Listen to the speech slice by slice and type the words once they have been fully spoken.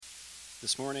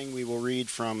This morning we will read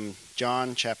from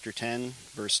John chapter 10,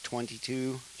 verse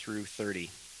 22 through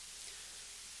 30.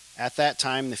 At that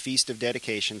time the feast of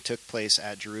dedication took place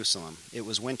at Jerusalem. It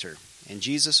was winter, and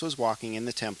Jesus was walking in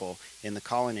the temple in the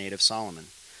colonnade of Solomon.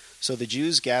 So the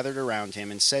Jews gathered around him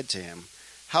and said to him,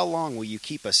 "How long will you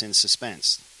keep us in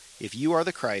suspense? If you are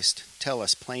the Christ, tell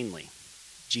us plainly."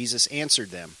 Jesus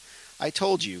answered them, "I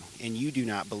told you, and you do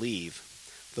not believe.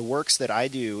 The works that I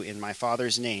do in my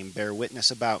Father's name bear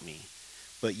witness about me.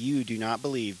 But you do not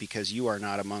believe because you are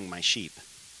not among my sheep.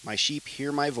 My sheep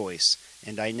hear my voice,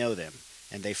 and I know them,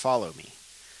 and they follow me.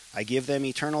 I give them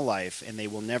eternal life, and they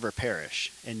will never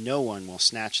perish, and no one will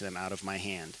snatch them out of my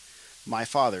hand. My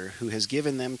Father, who has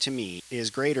given them to me, is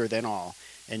greater than all,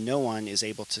 and no one is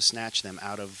able to snatch them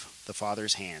out of the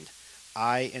Father's hand.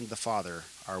 I and the Father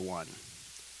are one."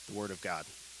 The Word of God.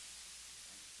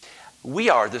 We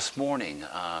are this morning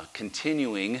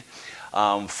continuing,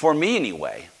 for me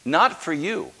anyway, not for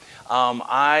you.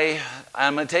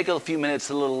 I'm going to take a few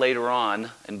minutes a little later on.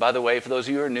 And by the way, for those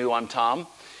of you who are new, I'm Tom.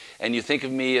 And you think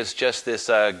of me as just this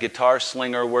guitar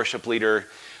slinger, worship leader,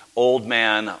 old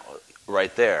man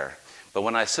right there. But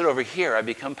when I sit over here, I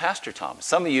become Pastor Tom.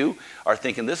 Some of you are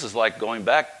thinking this is like going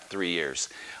back 3 years.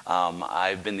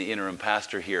 I've been the interim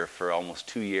pastor here for almost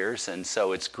 2 years, and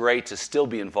so it's great to still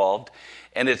be involved.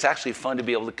 And it's actually fun to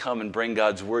be able to come and bring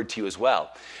God's word to you as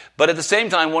well. But at the same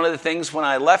time, one of the things when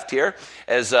I left here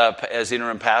as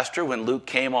interim pastor, when Luke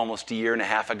came almost a year and a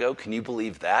half ago, can you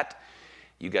believe that?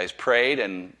 You guys prayed,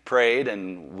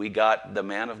 and we got the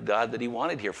man of God that he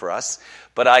wanted here for us.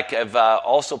 But I have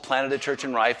also planted a church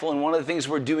in Rifle, and one of the things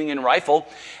we're doing in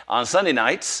Rifle on Sunday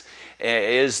nights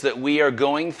is that we are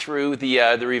going through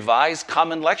the Revised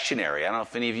Common Lectionary. I don't know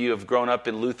if any of you have grown up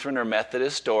in Lutheran or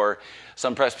Methodist or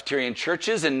some Presbyterian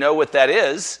churches and know what that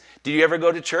is. Did you ever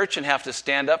go to church and have to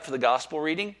stand up for the gospel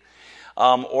reading?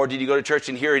 Or did you go to church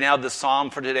and hear now the psalm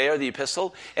for today or the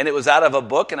epistle? And it was out of a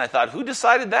book, and I thought, who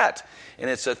decided that? And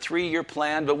it's a 3-year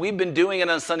plan, but we've been doing it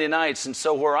on Sunday nights. And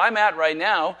so where I'm at right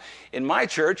now in my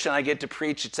church, and I get to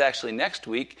preach, it's actually next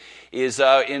week, is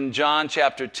in John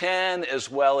chapter 10, as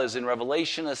well as in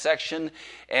Revelation, a section.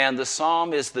 And the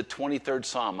psalm is the 23rd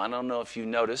psalm. I don't know if you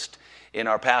noticed in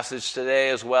our passage today,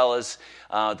 as well as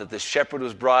that the shepherd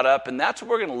was brought up. And that's what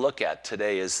we're going to look at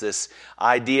today, is this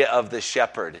idea of the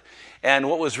shepherd. And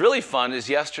what was really fun is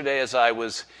yesterday, as I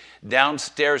was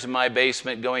downstairs in my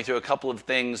basement going through a couple of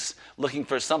things, looking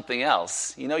for something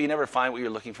else. You know, you never find what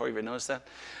you're looking for. You ever notice that?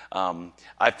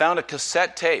 I found a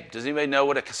cassette tape. Does anybody know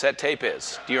what a cassette tape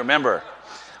is? Do you remember?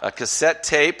 A cassette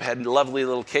tape had lovely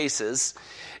little cases.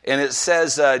 And it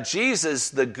says, Jesus,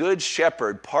 the Good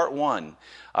Shepherd, Part 1,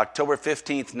 October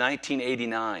 15th,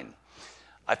 1989.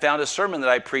 I found a sermon that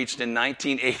I preached in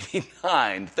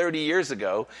 1989, 30 years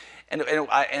ago.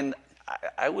 And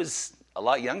I was a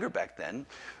lot younger back then,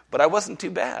 but I wasn't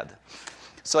too bad.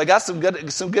 So I got some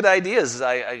good ideas as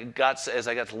I got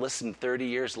to listen 30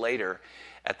 years later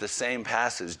at the same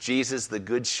passage, Jesus the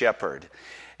Good Shepherd.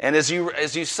 And as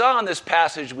you saw in this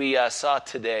passage we saw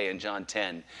today in John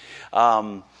 10,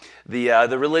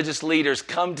 the religious leaders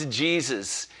come to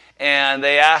Jesus and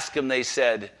they ask him. They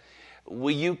said,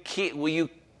 "Will you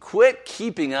quit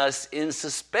keeping us in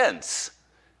suspense?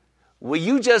 Will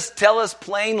you just tell us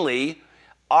plainly,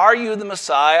 are you the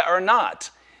Messiah or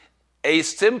not?"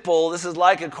 This is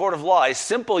like a court of law, a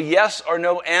simple yes or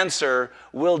no answer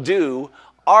will do.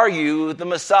 Are you the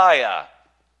Messiah?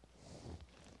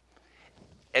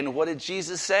 And what did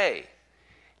Jesus say?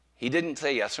 He didn't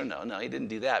say yes or no. No, he didn't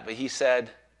do that. But he said,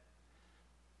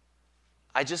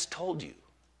 "I just told you.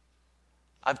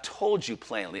 I've told you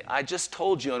plainly. I just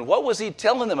told you." And what was he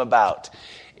telling them about?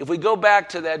 If we go back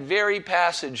to that very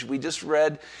passage we just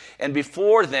read, and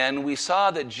before then, we saw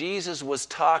that Jesus was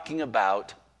talking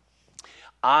about,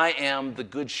 "I am the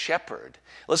Good Shepherd."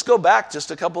 Let's go back just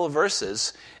a couple of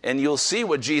verses, and you'll see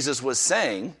what Jesus was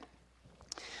saying.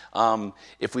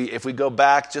 If we go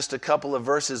back just a couple of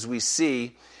verses, we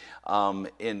see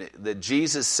that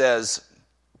Jesus says,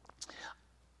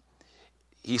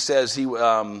 He says,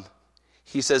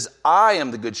 "I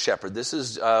am the Good Shepherd." This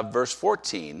is verse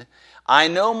 14. "I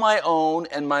know my own,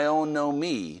 and my own know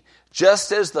me,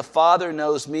 just as the Father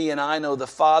knows me, and I know the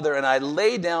Father, and I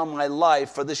lay down my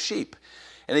life for the sheep."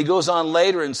 And he goes on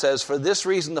later and says, "For this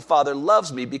reason the Father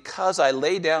loves me, because I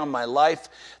lay down my life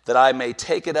that I may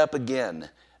take it up again.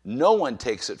 No one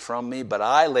takes it from me, but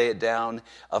I lay it down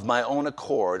of my own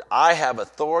accord. I have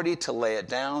authority to lay it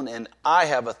down, and I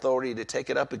have authority to take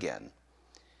it up again.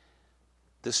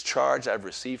 This charge I've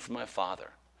received from my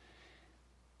Father."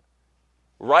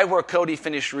 Right where Cody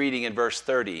finished reading in verse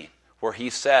 30, where he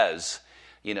says,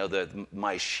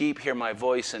 My sheep hear my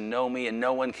voice and know me, and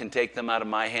no one can take them out of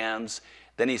my hands.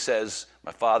 Then he says,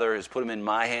 my Father has put them in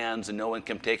my hands, and no one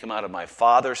can take them out of my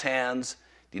Father's hands.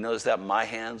 Do you notice that? My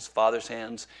hands, Father's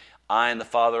hands. I and the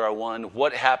Father are one.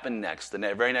 What happened next? The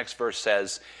very next verse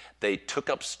says, they took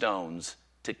up stones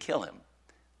to kill him.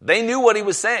 They knew what he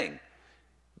was saying.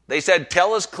 They said,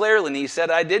 tell us clearly. And he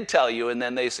said, I did tell you. And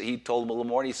then he told them a little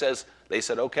more, and they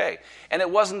said, okay. And it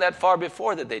wasn't that far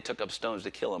before that they took up stones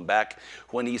to kill him. Back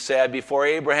when he said, before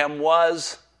Abraham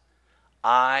was,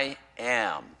 I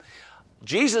am.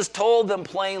 Jesus told them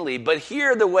plainly, but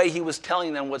here the way he was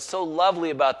telling them, what's so lovely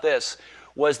about this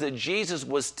was that Jesus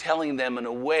was telling them in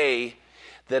a way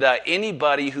that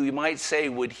anybody who you might say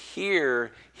would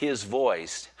hear his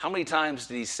voice. How many times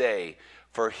did he say,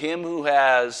 for him who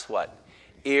has, what?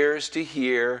 Ears to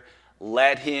hear,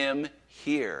 let him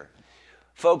hear.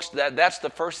 Folks, that's the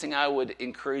first thing I would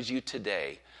encourage you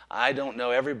today. I don't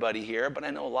know everybody here, but I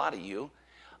know a lot of you.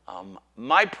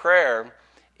 My prayer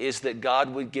is that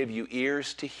God would give you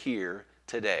ears to hear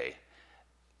today.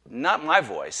 Not my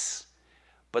voice,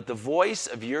 but the voice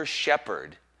of your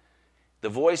shepherd, the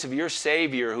voice of your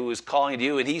Savior who is calling to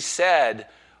you. And he said,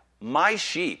 my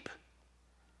sheep,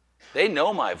 they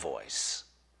know my voice.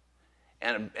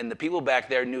 And the people back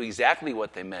there knew exactly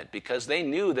what they meant, because they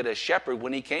knew that a shepherd,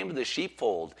 when he came to the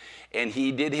sheepfold and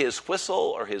he did his whistle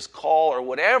or his call or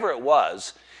whatever it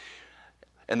was,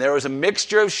 and there was a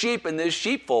mixture of sheep in this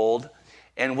sheepfold,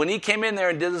 and when he came in there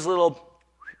and did his little,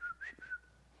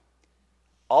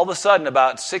 all of a sudden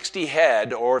about 60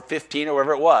 head or 15 or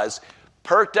whatever it was,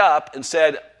 perked up and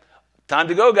said, time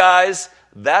to go, guys.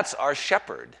 That's our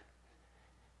shepherd.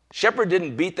 Shepherd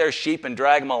didn't beat their sheep and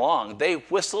drag them along. They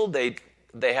whistled,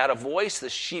 they had a voice, the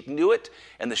sheep knew it,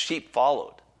 and the sheep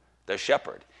followed their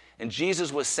shepherd. And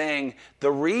Jesus was saying,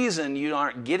 the reason you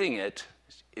aren't getting it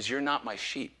is you're not my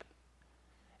sheep.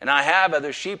 And I have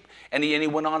other sheep. And he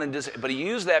went on, but he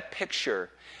used that picture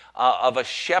of a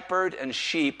shepherd and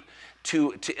sheep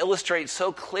to illustrate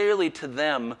so clearly to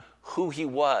them who he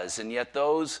was. And yet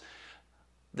those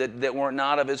that were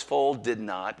not of his fold did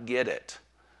not get it.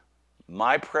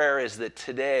 My prayer is that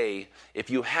today, if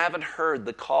you haven't heard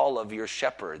the call of your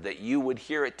shepherd, that you would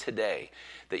hear it today,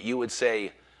 that you would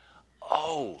say,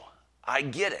 oh, I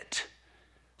get it.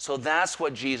 So that's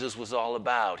what Jesus was all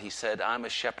about. He said, I'm a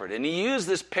shepherd. And he used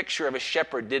this picture of a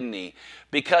shepherd, didn't he?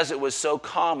 Because it was so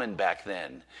common back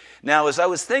then. Now, as I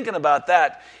was thinking about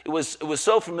that, it was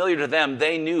so familiar to them,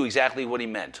 they knew exactly what he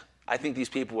meant. I think these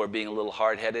people were being a little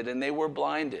hard-headed, and they were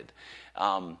blinded.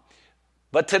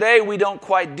 But today we don't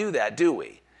quite do that, do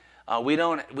we? We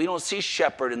don't see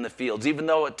shepherd in the fields, even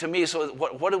though to me, so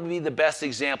what would be the best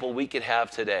example we could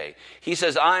have today? He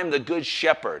says, I'm the good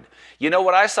shepherd. You know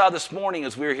what I saw this morning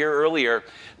as we were here earlier?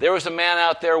 There was a man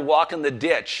out there walking the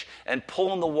ditch and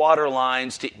pulling the water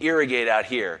lines to irrigate out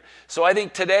here. So I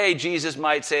think today Jesus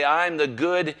might say, I'm the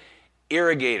good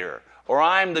irrigator, or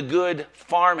I'm the good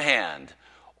farmhand,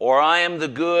 or I am the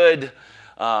good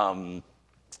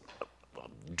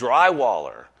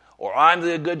drywaller, or I'm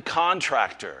the good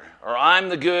contractor, or I'm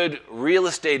the good real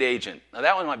estate agent. Now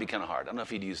that one might be kind of hard. I don't know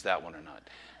if he'd use that one or not.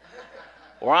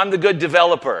 Or I'm the good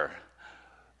developer.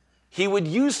 He would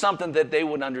use something that they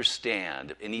would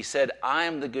understand. And he said, I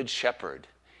am the good shepherd.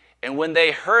 And when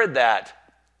they heard that,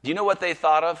 do you know what they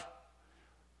thought of?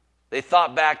 They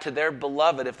thought back to their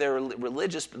beloved, if they're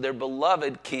religious, their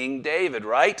beloved King David,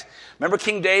 right? Remember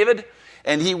King David?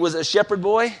 And he was a shepherd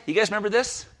boy. You guys remember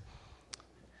this?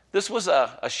 This was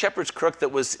a shepherd's crook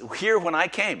that was here when I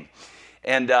came.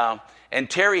 And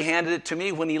Terry handed it to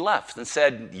me when he left and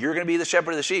said, you're going to be the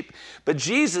shepherd of the sheep. But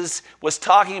Jesus was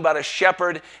talking about a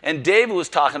shepherd, and David was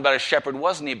talking about a shepherd,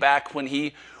 wasn't he? Back when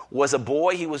he was a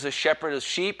boy, he was a shepherd of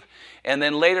sheep. And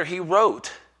then later he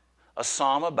wrote a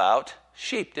psalm about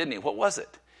sheep, didn't he? What was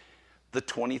it? The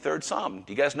 23rd Psalm.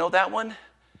 Do you guys know that one?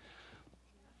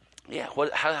 Yeah,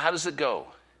 how does it go?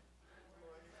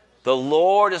 The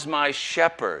Lord is my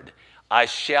shepherd, I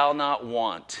shall not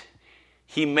want.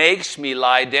 He makes me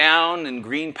lie down in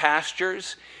green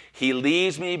pastures. He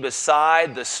leads me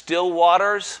beside the still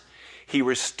waters. He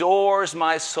restores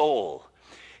my soul.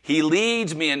 He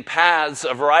leads me in paths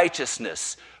of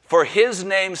righteousness for his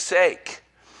name's sake.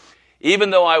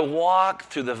 Even though I walk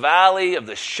through the valley of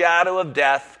the shadow of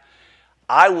death,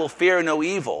 I will fear no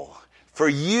evil, for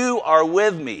you are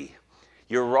with me.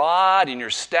 Your rod and your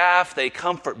staff, they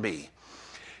comfort me.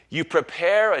 You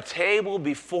prepare a table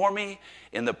before me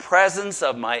in the presence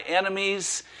of my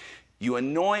enemies. You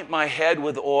anoint my head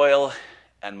with oil,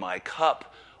 and my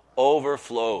cup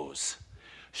overflows.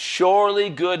 Surely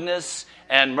goodness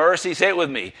and mercy, say it with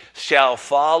me, shall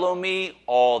follow me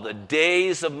all the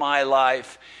days of my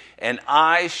life, and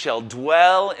I shall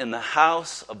dwell in the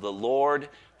house of the Lord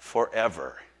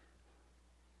forever.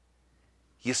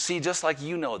 You see, just like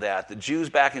you know that, the Jews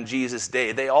back in Jesus'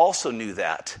 day, they also knew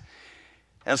that.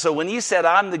 And so when he said,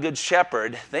 I'm the good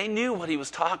shepherd, they knew what he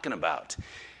was talking about.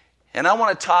 And I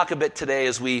want to talk a bit today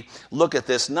as we look at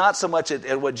this, not so much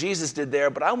at what Jesus did there,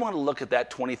 but I want to look at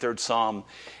that 23rd Psalm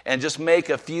and just make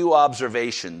a few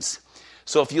observations.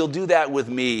 So if you'll do that with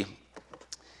me,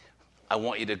 I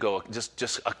want you to go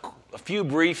just a few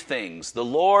brief things. The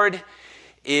Lord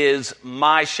is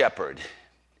my shepherd.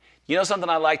 You know something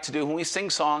I like to do? When we sing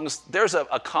songs, there's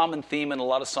a common theme in a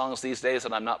lot of songs these days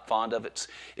that I'm not fond of.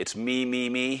 It's me, me,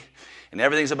 me. And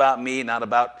everything's about me, not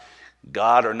about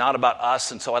God or not about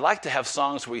us. And so I like to have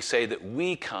songs where we say that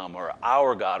we come, or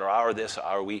our God, or our this, or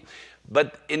our we.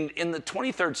 But in the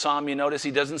 23rd Psalm, you notice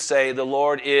he doesn't say the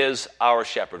Lord is our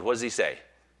shepherd. What does he say?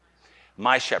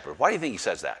 My shepherd. Why do you think he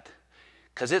says that?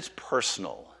 Because it's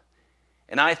personal.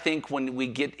 And I think when we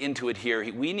get into it here,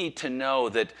 we need to know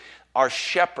that our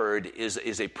shepherd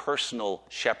is a personal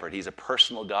shepherd. He's a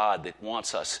personal God that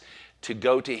wants us to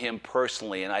go to him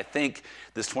personally. And I think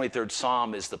this 23rd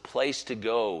Psalm is the place to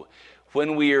go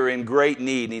when we are in great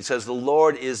need. And he says, the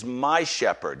Lord is my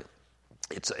shepherd.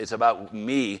 It's about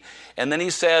me. And then he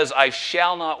says, I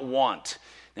shall not want.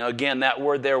 Now again, that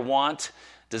word there, want,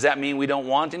 does that mean we don't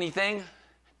want anything?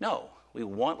 No, we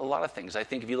want a lot of things. I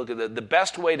think if you look at the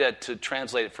best way to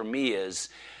translate it for me is,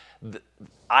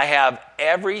 I have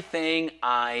everything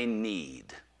I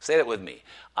need. Say that with me.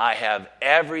 I have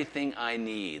everything I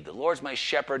need. The Lord's my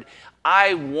shepherd.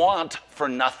 I want for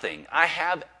nothing. I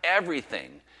have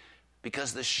everything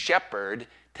because the shepherd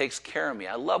takes care of me.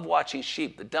 I love watching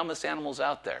sheep, the dumbest animals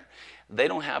out there. They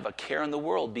don't have a care in the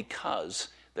world because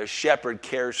their shepherd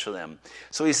cares for them.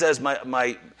 So he says,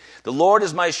 the Lord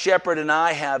is my shepherd and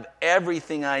I have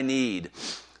everything I need.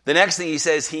 The next thing he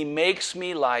says, he makes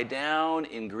me lie down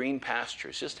in green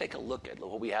pastures. Just take a look at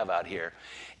what we have out here.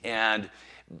 And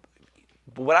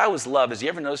what I always love is, you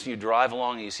ever notice when you drive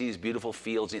along and you see these beautiful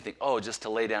fields and you think, oh, just to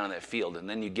lay down in that field. And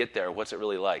then you get there, what's it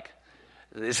really like?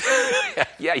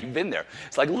 Yeah, you've been there.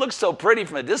 It's like, it looks so pretty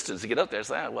from a distance to get up there.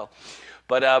 It's like, well.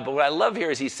 But what I love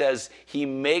here is he says, he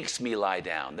makes me lie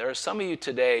down. There are some of you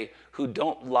today who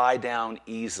don't lie down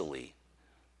easily.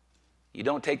 You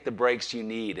don't take the breaks you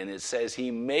need. And it says,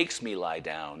 he makes me lie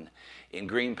down in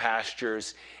green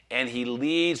pastures, and he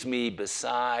leads me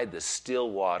beside the still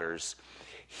waters.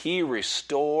 He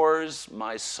restores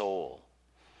my soul.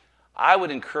 I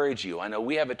would encourage you, I know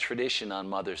we have a tradition on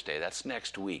Mother's Day. That's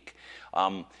next week.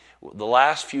 The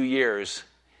last few years,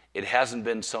 it hasn't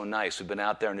been so nice. We've been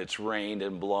out there and it's rained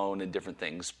and blown and different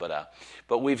things. But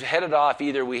we've headed off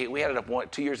either. We headed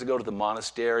up 2 years ago to the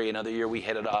monastery. Another year we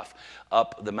headed off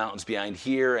up the mountains behind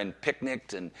here and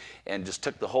picnicked and just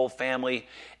took the whole family.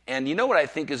 And you know what I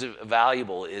think is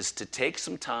valuable is to take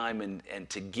some time and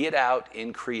to get out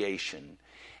in creation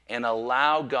and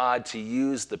allow God to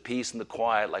use the peace and the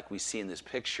quiet like we see in this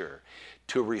picture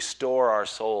to restore our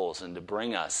souls and to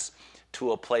bring us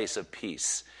to a place of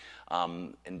peace.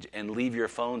 And leave your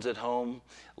phones at home,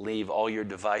 leave all your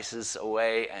devices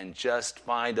away, and just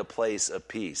find a place of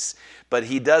peace. But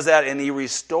he does that, and he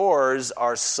restores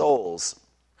our souls.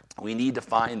 We need to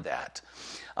find that.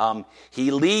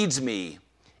 He leads me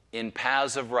in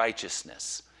paths of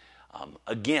righteousness.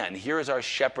 Again, here is our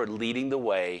shepherd leading the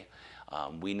way.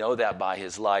 We know that by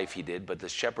his life he did, but the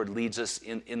shepherd leads us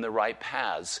in the right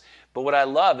paths. But what I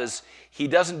love is he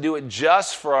doesn't do it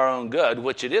just for our own good,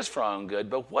 which it is for our own good,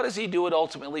 but what does he do it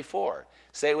ultimately for?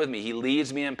 Say it with me. He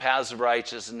leads me in paths of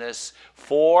righteousness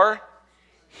for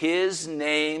his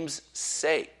name's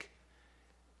sake.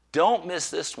 Don't miss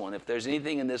this one. If there's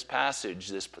anything in this passage,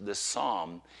 this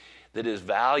psalm, that is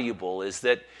valuable, is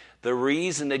that the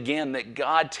reason, again, that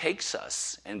God takes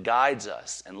us and guides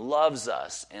us and loves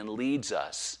us and leads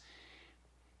us,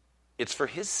 it's for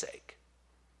his sake.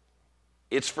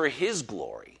 It's for his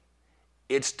glory.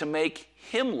 It's to make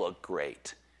him look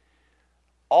great.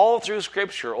 All through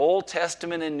Scripture, Old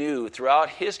Testament and New, throughout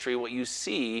history, what you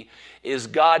see is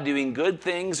God doing good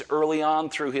things early on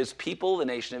through his people, the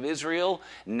nation of Israel,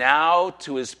 now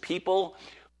to his people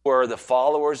who are the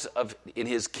followers in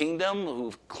his kingdom,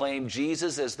 who've claimed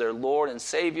Jesus as their Lord and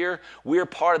Savior. We're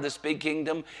part of this big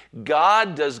kingdom.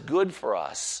 God does good for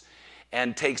us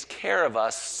and takes care of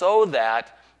us so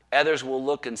that others will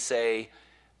look and say,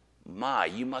 my,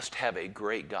 you must have a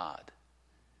great God.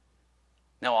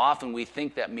 Now, often we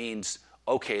think that means,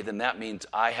 okay, then that means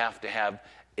I have to have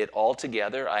it all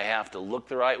together. I have to look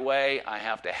the right way. I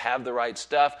have to have the right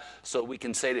stuff so we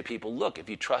can say to people, look, if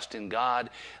you trust in God,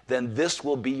 then this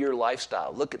will be your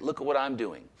lifestyle. Look at what I'm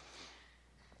doing.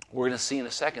 We're going to see in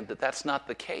a second that that's not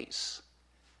the case.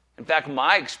 In fact,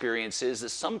 my experience is that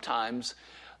sometimes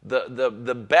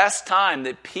the best time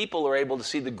that people are able to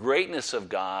see the greatness of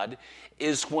God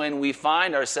is when we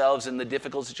find ourselves in the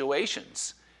difficult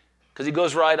situations. Because he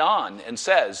goes right on and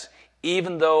says,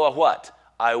 even though what?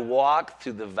 I walk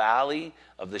through the valley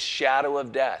of the shadow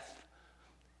of death.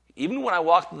 Even when I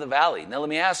walk through the valley. Now let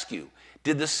me ask you,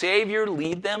 did the Savior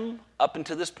lead them up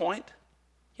until this point?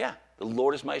 Yeah. The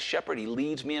Lord is my shepherd. He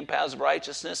leads me in paths of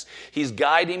righteousness. He's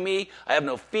guiding me. I have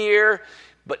no fear.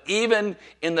 But even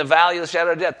in the valley of the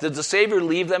shadow of death, did the Savior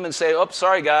leave them and say, oh,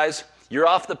 sorry guys, you're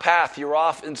off the path. You're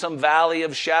off in some valley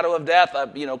of shadow of death.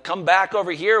 Come back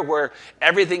over here where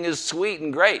everything is sweet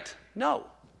and great. No.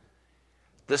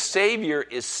 The Savior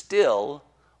is still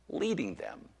leading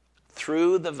them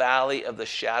through the valley of the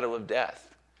shadow of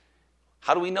death.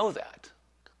 How do we know that?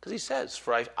 Because he says,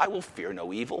 for I will fear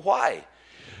no evil. Why?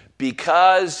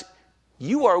 Because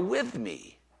you are with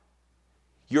me.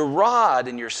 Your rod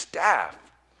and your staff,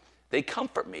 they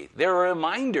comfort me. They're a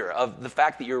reminder of the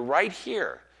fact that you're right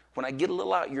here. When I get a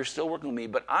little out, you're still working with me,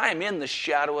 but I am in the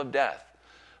shadow of death.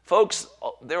 Folks,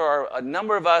 there are a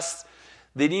number of us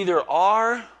that either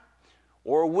are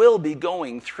or will be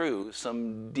going through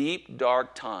some deep,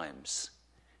 dark times.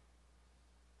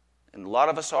 And a lot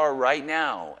of us are right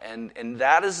now, and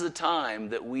that is the time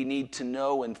that we need to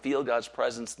know and feel God's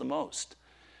presence the most.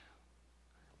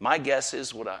 My guess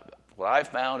is what I've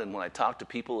found, and when I talk to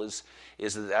people, is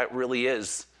that really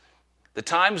is. The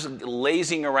times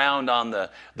lazing around on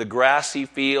the grassy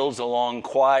fields along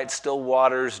quiet, still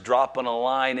waters, dropping a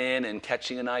line in and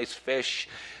catching a nice fish,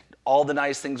 all the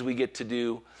nice things we get to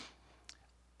do,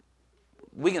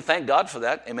 we can thank God for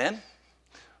that, amen?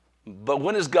 But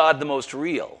when is God the most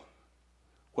real?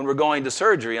 When we're going to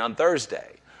surgery on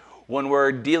Thursday, when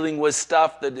we're dealing with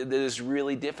stuff that is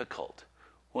really difficult,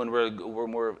 when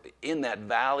we're in that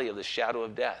valley of the shadow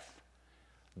of death.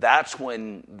 That's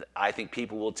when I think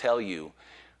people will tell you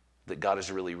that God is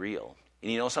really real.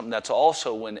 And you know something? That's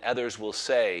also when others will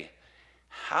say,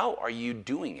 how are you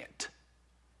doing it?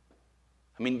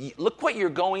 I mean, look what you're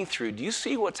going through. Do you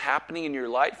see what's happening in your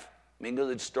life? I mean, go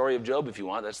to the story of Job if you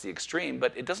want. That's the extreme,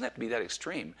 but it doesn't have to be that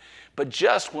extreme. But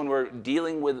just when we're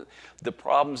dealing with the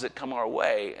problems that come our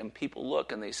way and people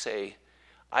look and they say,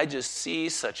 I just see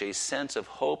such a sense of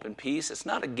hope and peace. It's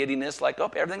not a giddiness like, oh,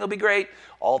 everything will be great.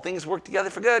 All things work together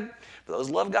for good for those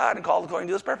who love God and called according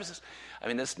to his purposes. I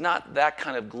mean, it's not that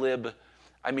kind of glib.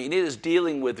 I mean, it is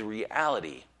dealing with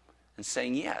reality and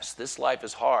saying, yes, this life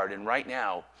is hard, and right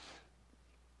now,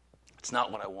 it's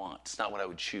not what I want. It's not what I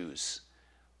would choose.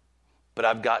 But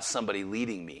I've got somebody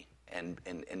leading me,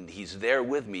 and he's there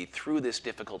with me through this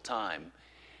difficult time.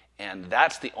 And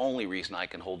that's the only reason I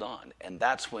can hold on. And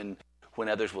that's when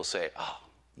others will say, oh,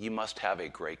 you must have a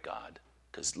great God.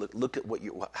 Because look at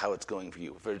how it's going for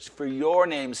you. For your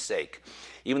name's sake.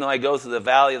 Even though I go through the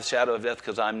valley of the shadow of death,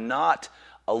 because I'm not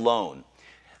alone.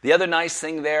 The other nice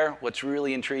thing there, what's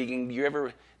really intriguing, do you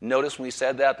ever notice when we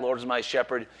said that, the Lord is my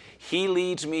shepherd, he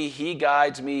leads me, he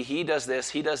guides me, he does this,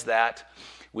 he does that.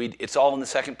 It's all in the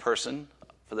second person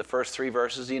for the first 3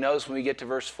 verses. You notice when we get to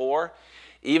verse 4,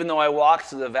 even though I walk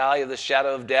through the valley of the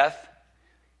shadow of death,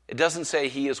 it doesn't say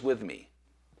he is with me,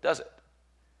 does it?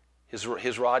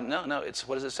 His rod, no, it's,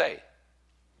 what does it say?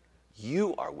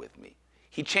 You are with me.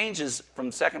 He changes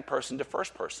from second person to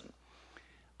first person.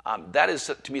 That is,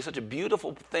 to me, such a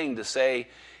beautiful thing to say,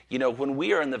 when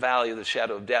we are in the valley of the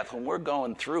shadow of death, when we're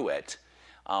going through it,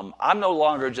 I'm no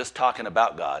longer just talking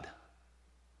about God.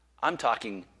 I'm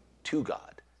talking to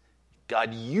God.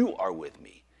 God, you are with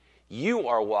me. You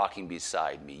are walking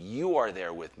beside me. You are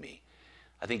there with me.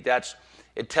 I think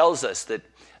it tells us that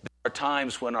there are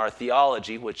times when our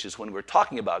theology, which is when we're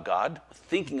talking about God,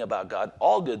 thinking about God,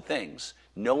 all good things,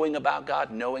 knowing about God,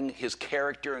 knowing his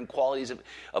character and qualities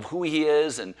of who he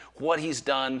is and what he's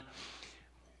done.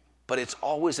 But it's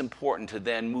always important to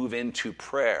then move into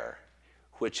prayer,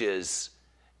 which is,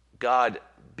 God,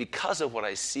 because of what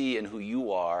I see and who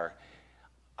you are,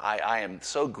 I am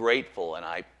so grateful, and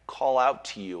I call out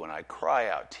to you, and I cry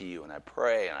out to you, and I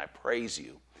pray, and I praise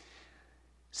you.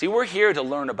 See, we're here to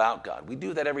learn about God. We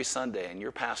do that every Sunday, and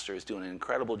your pastor is doing an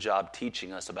incredible job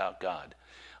teaching us about God.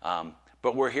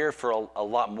 But we're here for a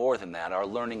lot more than that. Our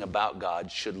learning about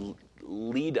God should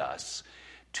lead us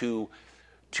to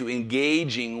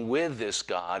engaging with this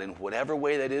God in whatever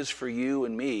way that is for you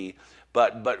and me,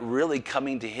 but really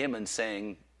coming to him and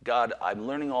saying, God, I'm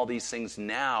learning all these things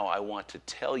now. I want to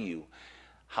tell you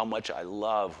how much I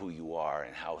love who you are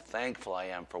and how thankful I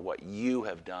am for what you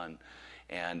have done.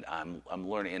 And I'm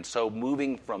learning. And so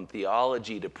moving from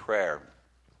theology to prayer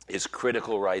is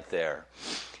critical right there.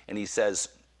 And he says,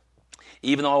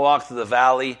 even though I walk through the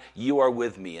valley, you are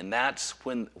with me. And that's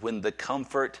when the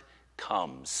comfort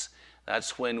comes.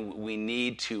 That's when we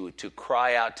need to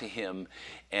cry out to him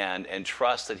and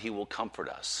trust that he will comfort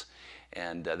us.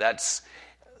 And that's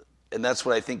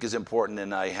what I think is important,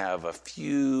 and I have a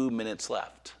few minutes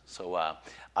left. So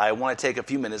I want to take a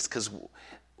few minutes because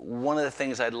one of the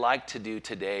things I'd like to do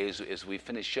today as we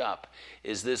finish up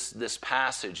is this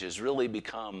passage has really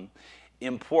become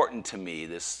important to me,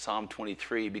 this Psalm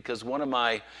 23, because one of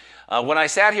my, when I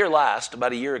sat here last,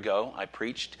 about a year ago, I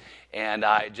preached, and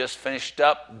I just finished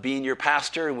up being your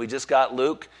pastor, and we just got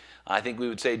Luke. I think we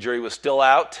would say jury was still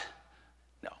out.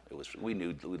 No, we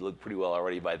knew we looked pretty well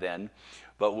already by then.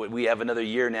 But we have another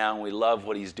year now, and we love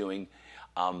what he's doing.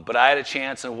 But I had a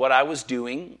chance, and what I was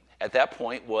doing at that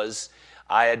point was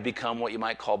I had become what you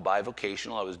might call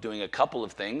bivocational. I was doing a couple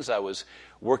of things. I was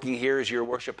working here as your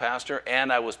worship pastor,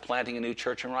 and I was planting a new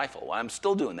church in Rifle. Well, I'm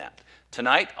still doing that.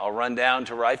 Tonight, I'll run down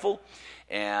to Rifle,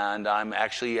 and I'm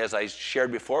actually, as I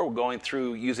shared before, we're going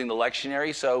through using the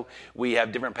lectionary, so we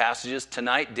have different passages.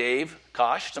 Tonight, Dave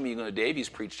Kosh, some of you know Dave, he's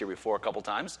preached here before a couple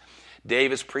times.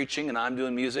 Dave is preaching, and I'm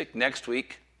doing music. Next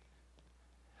week,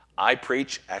 I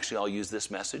preach. Actually, I'll use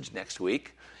this message next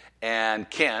week. And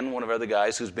Ken, one of our other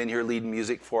guys who's been here leading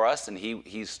music for us, and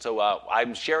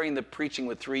I'm sharing the preaching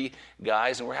with 3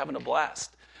 guys, and we're having a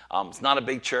blast. It's not a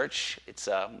big church.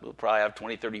 We'll probably have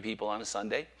 20, 30 people on a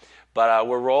Sunday. But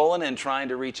we're rolling and trying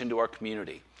to reach into our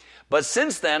community. But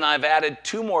since then, I've added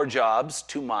 2 more jobs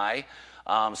to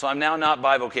so I'm now not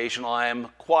bivocational, I am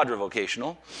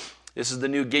quadrivocational. This is the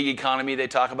new gig economy they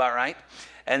talk about, right?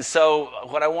 And so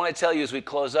what I want to tell you as we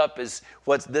close up is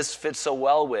what this fits so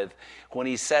well with when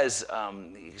he says,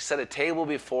 he set a table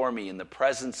before me in the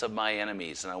presence of my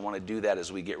enemies. And I want to do that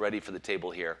as we get ready for the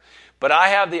table here. But I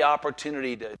have the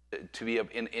opportunity to be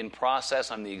in process.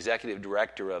 I'm the executive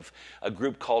director of a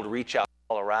group called Reach Out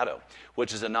Colorado,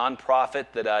 which is a nonprofit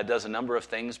that does a number of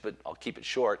things, but I'll keep it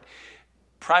short.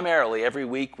 Primarily, every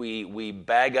week we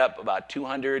bag up about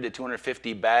 200 to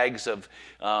 250 bags of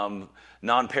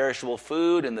non-perishable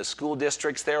food, and the school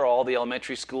districts there, all the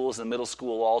elementary schools and middle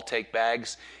school all take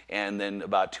bags, and then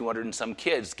about 200 and some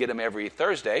kids get them every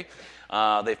Thursday.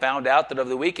 They found out that over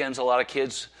the weekends, a lot of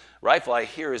kids, Rifle, I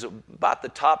hear, is about the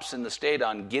tops in the state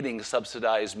on getting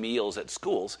subsidized meals at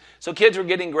schools. So kids were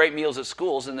getting great meals at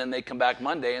schools, and then they come back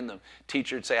Monday, and the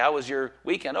teacher would say, how was your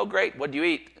weekend? Oh, great. What do you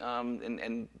eat?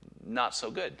 And not so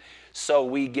good. So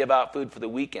we give out food for the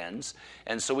weekends,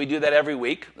 and so we do that every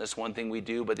week. That's one thing we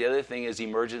do, but the other thing is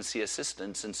emergency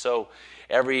assistance. And so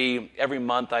every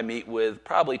month I meet with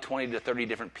probably 20 to 30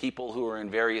 different people who are in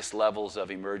various levels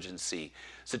of emergency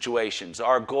situations.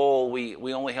 Our goal,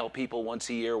 we only help people once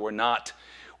a year. We're not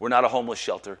a homeless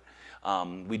shelter.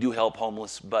 We do help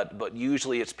homeless, but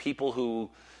usually it's people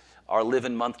who are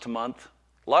living month to month.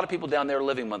 A lot of people down there are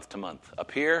living month to month.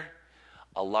 Up here,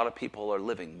 a lot of people are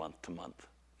living month to month.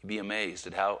 You'd be amazed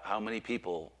at how many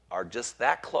people are just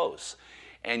that close.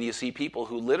 And you see people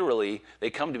who literally, they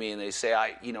come to me and they say,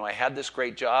 I had this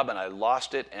great job and I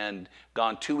lost it and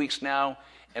gone 2 weeks now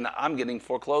and I'm getting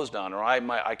foreclosed on, or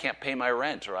I can't pay my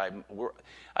rent, or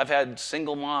I've had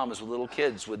single moms with little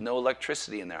kids with no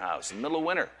electricity in their house in the middle of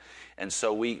winter. And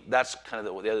so that's kind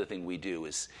of the other thing we do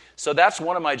is, so that's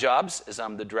one of my jobs, is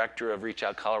I'm the director of Reach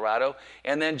Out Colorado.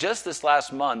 And then just this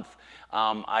last month,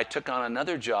 I took on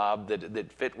another job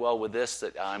that fit well with this,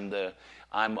 that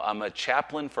I'm a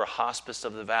chaplain for Hospice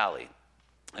of the Valley,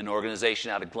 an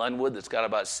organization out of Glenwood that's got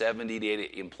about 70 to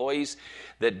 80 employees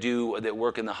that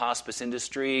work in the hospice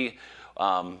industry.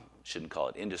 Shouldn't call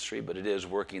it industry, but it is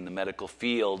working in the medical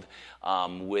field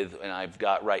and I've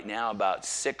got right now about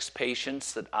 6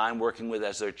 patients that I'm working with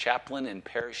as their chaplain in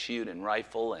Parachute and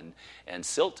Rifle and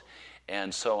Silt.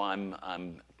 And so I'm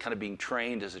kind of being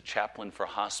trained as a chaplain for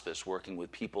hospice, working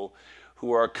with people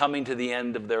who are coming to the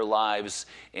end of their lives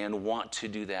and want to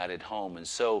do that at home. And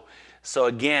so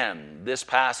again, this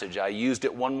passage, I used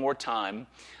it one more time.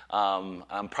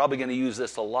 I'm probably going to use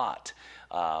this a lot.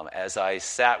 As I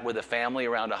sat with a family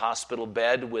around a hospital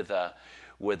bed with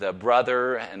a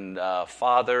brother and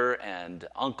father and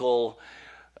uncle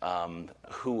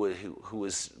who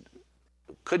was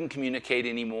couldn't communicate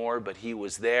anymore, but he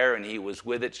was there and he was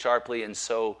with it sharply. And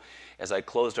so as I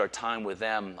closed our time with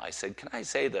them, I said, can I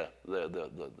say the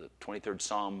 23rd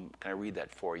Psalm? Can I read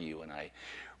that for you? And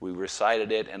we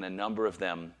recited it, and a number of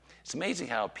them. It's amazing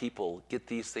how people get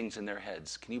these things in their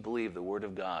heads. Can you believe the Word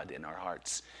of God in our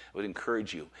hearts? I would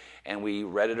encourage you. And we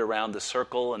read it around the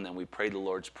circle, and then we prayed the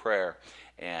Lord's Prayer.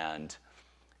 And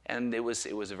it was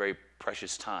a very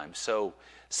precious time. So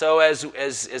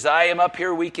as I am up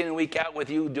here week in and week out with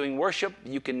you doing worship,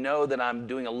 you can know that I'm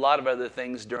doing a lot of other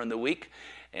things during the week.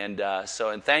 And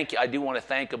thank you. I do want to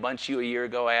thank a bunch of you. A year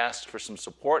ago, I asked for some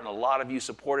support, and a lot of you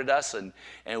supported us,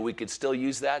 and we could still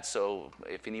use that. So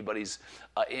if anybody's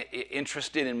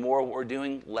interested in more of what we're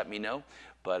doing, let me know.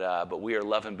 But we are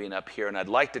loving being up here, and I'd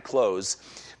like to close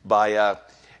by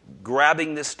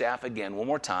grabbing this staff again one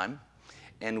more time.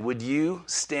 And would you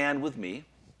stand with me?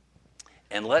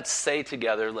 And let's say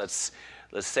together, let's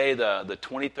say the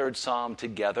 23rd Psalm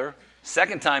together.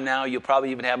 Second time now, you'll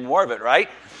probably even have more of it, right?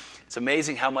 It's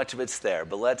amazing how much of it's there.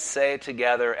 But let's say it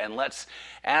together, and let's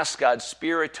ask God's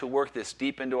Spirit to work this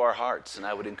deep into our hearts. And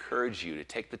I would encourage you to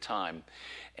take the time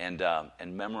and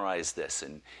memorize this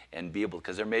and be able,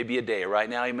 because there may be a day. Right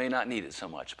now, you may not need it so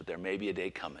much, but there may be a day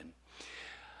coming.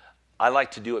 I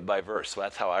like to do it by verse, so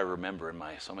that's how I remember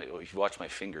if you watch my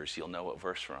fingers, you'll know what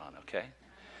verse we're on, okay?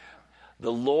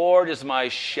 The Lord is my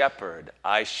shepherd,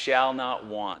 I shall not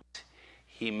want.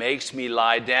 He makes me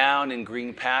lie down in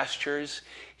green pastures.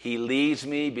 He leads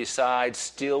me beside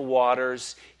still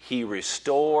waters. He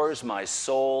restores my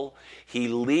soul. He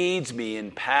leads me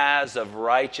in paths of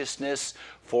righteousness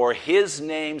for his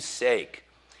name's sake.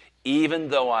 Even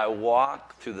though I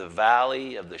walk through the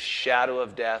valley of the shadow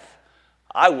of death,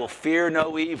 I will fear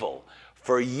no evil,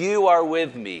 for you are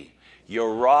with me.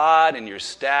 Your rod and your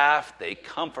staff, they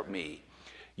comfort me.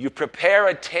 You prepare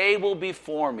a table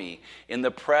before me in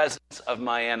the presence of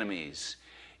my enemies.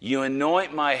 You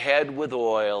anoint my head with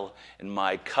oil, and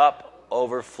my cup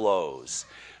overflows.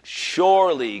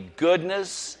 Surely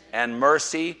goodness and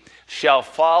mercy shall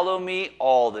follow me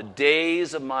all the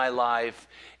days of my life,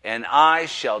 and I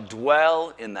shall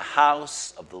dwell in the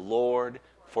house of the Lord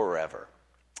forever.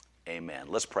 Amen.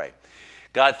 Let's pray.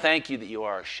 God, thank you that you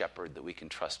are a shepherd, that we can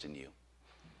trust in you.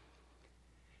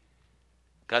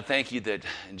 God, thank you that,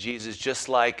 Jesus, just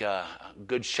like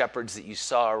good shepherds that you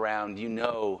saw around, you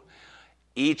know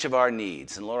each of our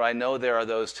needs. And Lord, I know there are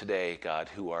those today, God,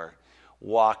 who are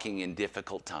walking in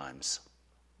difficult times.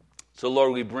 So,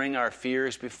 Lord, we bring our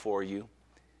fears before you.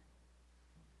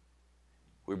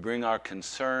 We bring our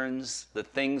concerns, the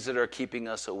things that are keeping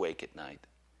us awake at night.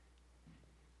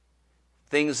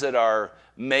 Things that are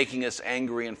making us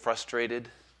angry and frustrated.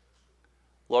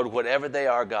 Lord, whatever they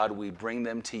are, God, we bring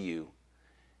them to you.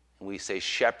 And we say,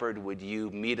 Shepherd, would you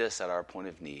meet us at our point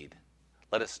of need?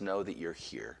 Let us know that you're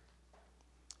here.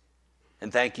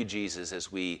 And thank you, Jesus,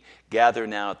 as we gather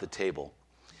now at the table.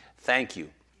 Thank you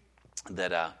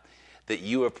that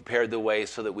you have prepared the way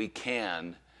so that we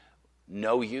can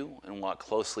know you and walk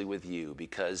closely with you,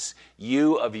 because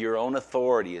you, of your own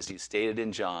authority, as you stated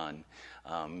in John,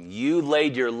 you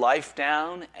laid your life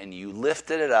down and you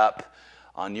lifted it up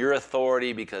on your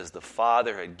authority because the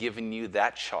Father had given you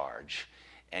that charge,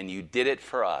 and you did it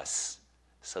for us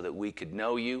so that we could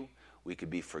know you, we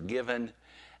could be forgiven,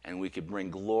 and we could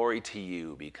bring glory to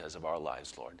you because of our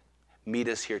lives, Lord. Meet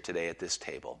us here today at this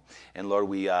table. And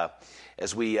Lord,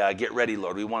 as we get ready,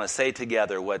 Lord, we want to say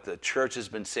together what the church has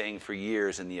been saying for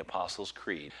years in the Apostles'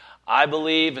 Creed. I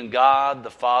believe in God,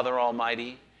 the Father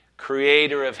Almighty,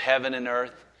 creator of heaven and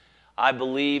earth. I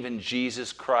believe in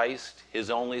Jesus Christ, his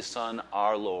only Son,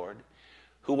 our Lord,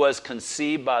 who was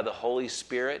conceived by the Holy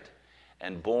Spirit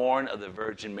and born of the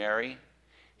Virgin Mary.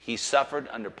 He suffered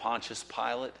under Pontius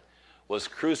Pilate, was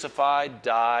crucified,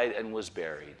 died, and was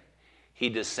buried. He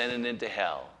descended into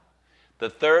hell. The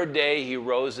third day he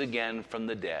rose again from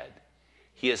the dead.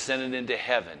 He ascended into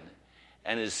heaven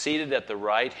and is seated at the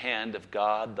right hand of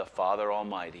God the Father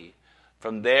Almighty.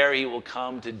 From there he will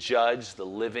come to judge the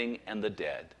living and the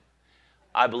dead.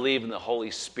 I believe in the Holy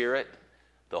Spirit,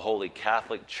 the Holy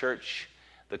Catholic Church,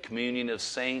 the communion of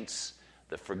saints,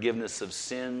 the forgiveness of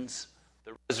sins,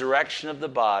 the resurrection of the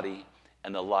body,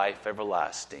 and the life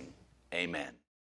everlasting. Amen.